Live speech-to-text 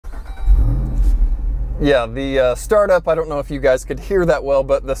Yeah, the startup, I don't know if you guys could hear that well,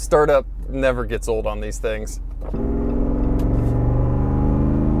 but the startup never gets old on these things.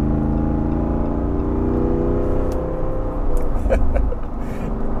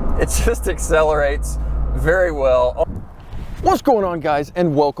 It just accelerates very well. What's going on, guys,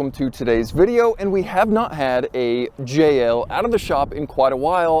 and welcome to today's video. And we have not had a JL out of the shop in quite a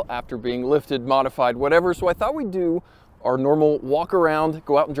while after being lifted, modified, whatever. So I thought we'd do our normal walk around,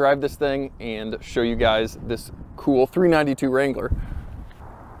 go out and drive this thing and show you guys this cool 392 Wrangler.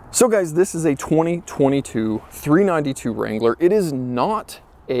 So guys, this is a 2022 392 Wrangler. It is not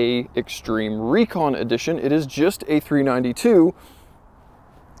a Extreme Recon edition. It is just a 392.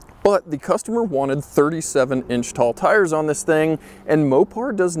 But the customer wanted 37-inch tall tires on this thing, and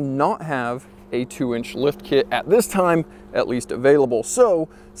Mopar does not have a 2-inch lift kit at this time, at least available. So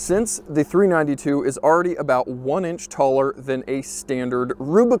since the 392 is already about 1 inch taller than a standard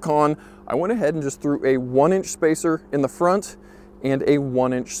Rubicon, I went ahead and just threw a 1-inch spacer in the front and a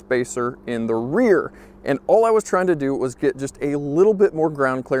 1-inch spacer in the rear. And all I was trying to do was get just a little bit more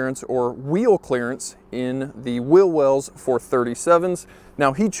ground clearance or wheel clearance in the wheel wells for 37's.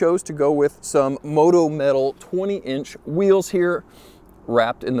 Now he chose to go with some Moto Metal 20-inch wheels here,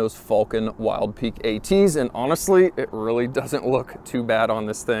 wrapped in those Falcon Wild Peak ATs, and honestly, it really doesn't look too bad on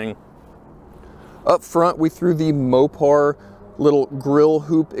this thing. Up front, we threw the Mopar little grill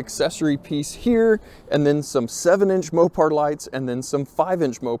hoop accessory piece here, and then some 7-inch Mopar lights, and then some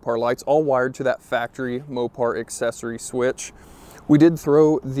 5-inch Mopar lights, all wired to that factory Mopar accessory switch. We did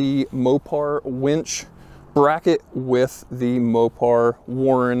throw the Mopar winch bracket with the Mopar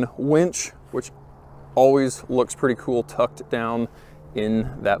Warren winch, which always looks pretty cool tucked down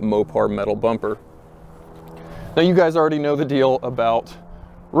in that Mopar metal bumper. Now you guys already know the deal about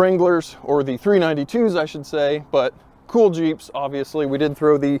Wranglers, or the 392s I should say, but cool Jeeps, obviously. We did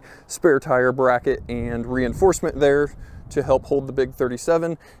throw the spare tire bracket and reinforcement there to help hold the big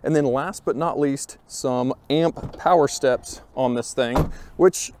 37. And then last but not least, some amp power steps on this thing,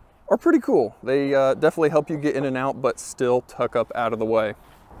 which are pretty cool. They definitely help you get in and out, but still tuck up out of the way.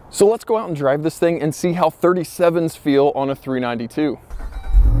 So let's go out and drive this thing and see how 37's feel on a 392.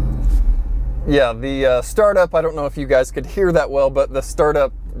 Yeah, the startup, I don't know if you guys could hear that well, but the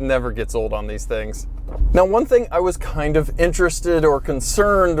startup never gets old on these things. Now, one thing I was kind of interested or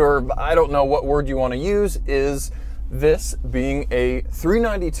concerned, or I don't know what word you want to use, is this being a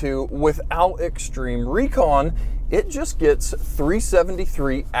 392 without Extreme Recon. It just gets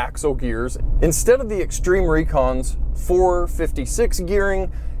 373 axle gears instead of the Extreme Recon's 456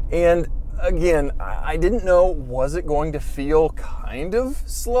 gearing. And again, I didn't know, was it going to feel kind of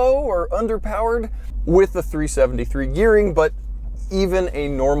slow or underpowered with the 373 gearing, but even a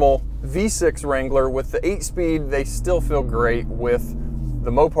normal V6 Wrangler with the 8-speed, they still feel great with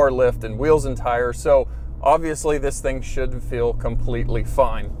the Mopar lift and wheels and tires. So obviously this thing should feel completely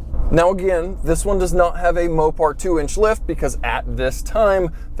fine. Now again, this one does not have a Mopar 2-inch lift because at this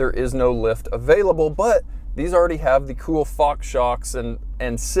time there is no lift available, but these already have the cool Fox shocks and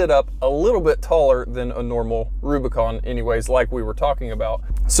sit up a little bit taller than a normal Rubicon anyways, like we were talking about.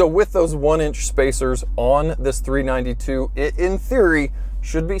 So with those 1-inch spacers on this 392, it in theory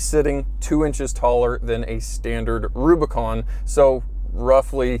should be sitting 2 inches taller than a standard Rubicon. So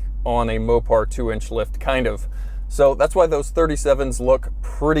roughly on a Mopar 2-inch lift, kind of. So that's why those 37's look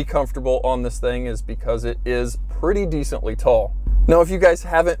pretty comfortable on this thing, is because it is pretty decently tall. Now, if you guys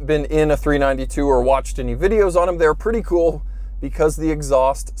haven't been in a 392 or watched any videos on them, they're pretty cool because the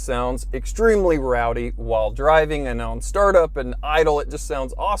exhaust sounds extremely rowdy while driving, and on startup and idle, it just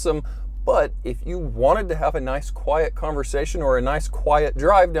sounds awesome. But if you wanted to have a nice quiet conversation or a nice quiet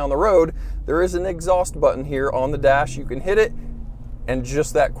drive down the road, there is an exhaust button here on the dash. You can hit it, and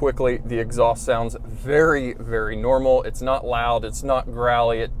just that quickly, the exhaust sounds very, very normal. It's not loud, it's not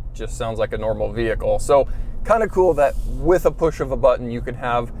growly, it just sounds like a normal vehicle. So kind of cool that with a push of a button, you can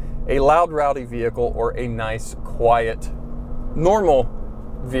have a loud, rowdy vehicle or a nice, quiet, normal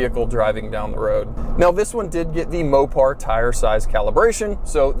vehicle driving down the road. Now this one did get the Mopar tire size calibration,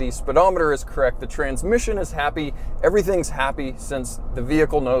 so the speedometer is correct, the transmission is happy, everything's happy since the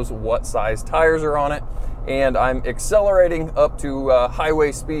vehicle knows what size tires are on it. And I'm accelerating up to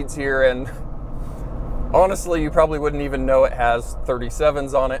highway speeds here, and honestly, you probably wouldn't even know it has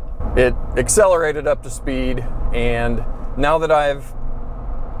 37's on it. It accelerated up to speed, and now that I've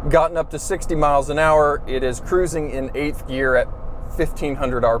gotten up to 60 miles an hour, it is cruising in 8th gear at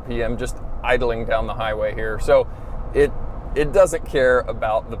 1500 RPM, just idling down the highway here. So it it doesn't care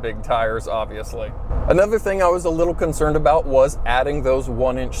about the big tires, obviously. Another thing I was a little concerned about was adding those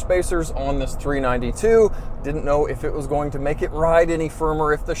 1-inch spacers on this 392. Didn't know if it was going to make it ride any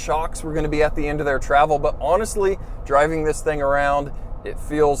firmer, if the shocks were going to be at the end of their travel, but honestly, driving this thing around, it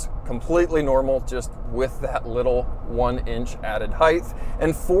feels completely normal just with that little 1-inch added height.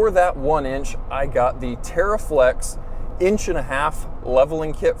 And for that 1-inch, I got the TerraFlex 1.5"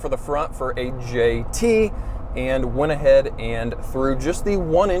 leveling kit for the front for a JT, and went ahead and threw just the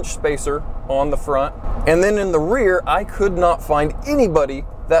 1-inch spacer on the front. And then in the rear, I could not find anybody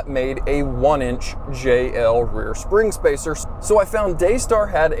that made a 1-inch JL rear spring spacer. So I found Daystar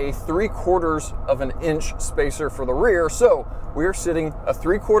had a 3/4 of an inch spacer for the rear. So we're sitting a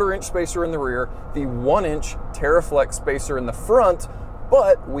 3/4 inch spacer in the rear, the 1-inch TerraFlex spacer in the front,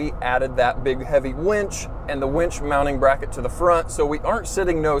 but we added that big heavy winch and the winch mounting bracket to the front, so we aren't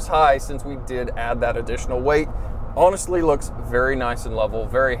sitting nose high since we did add that additional weight. Honestly, looks very nice and level,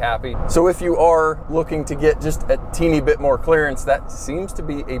 very happy. So if you are looking to get just a teeny bit more clearance, that seems to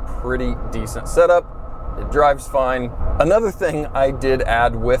be a pretty decent setup. It drives fine. Another thing I did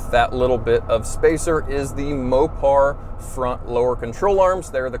add with that little bit of spacer is the Mopar front lower control arms.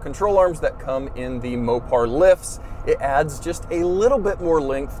 They're the control arms that come in the Mopar lifts. It adds just a little bit more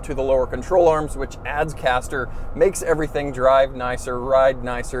length to the lower control arms, which adds caster, makes everything drive nicer, ride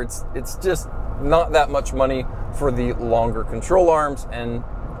nicer. It's just not that much money for the longer control arms, and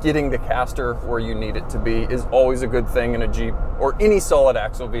getting the caster where you need it to be is always a good thing in a Jeep or any solid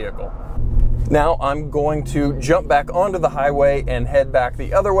axle vehicle. Now I'm going to jump back onto the highway and head back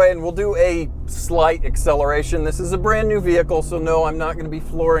the other way, and we'll do a slight acceleration. This is a brand new vehicle, so no, I'm not going to be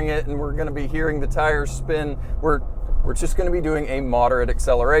flooring it and we're going to be hearing the tires spin. We're just going to be doing a moderate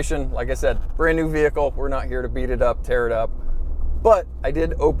acceleration. Like I said, brand new vehicle. We're not here to beat it up, tear it up. But I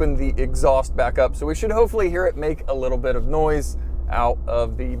did open the exhaust back up, so we should hopefully hear it make a little bit of noise out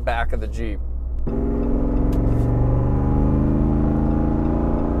of the back of the Jeep.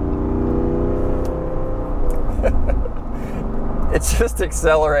 It just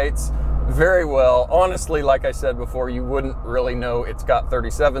accelerates very well. Honestly, like I said before, you wouldn't really know it's got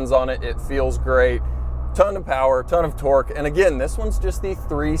 37s on it. It feels great. Ton of power, ton of torque. And again, this one's just the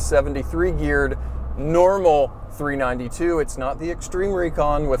 373 geared normal 392. It's not the Extreme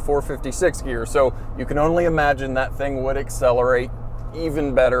Recon with 456 gear. So you can only imagine that thing would accelerate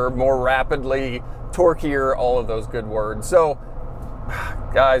even better, more rapidly, torquier, all of those good words. So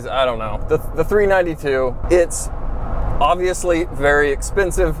guys, I don't know. The 392, it's obviously very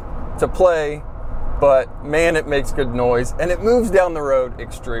expensive to play, but man, it makes good noise and it moves down the road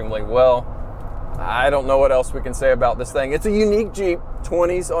extremely well. I don't know what else we can say about this thing. It's a unique Jeep,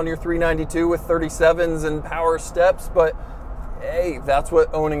 20s on your 392 with 37s and power steps, but hey, that's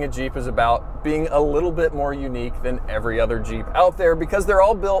what owning a Jeep is about, being a little bit more unique than every other Jeep out there because they're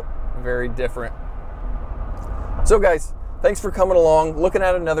all built very different. So guys, thanks for coming along, looking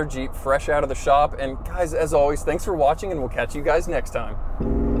at another Jeep fresh out of the shop. And guys, as always, thanks for watching, and we'll catch you guys next time.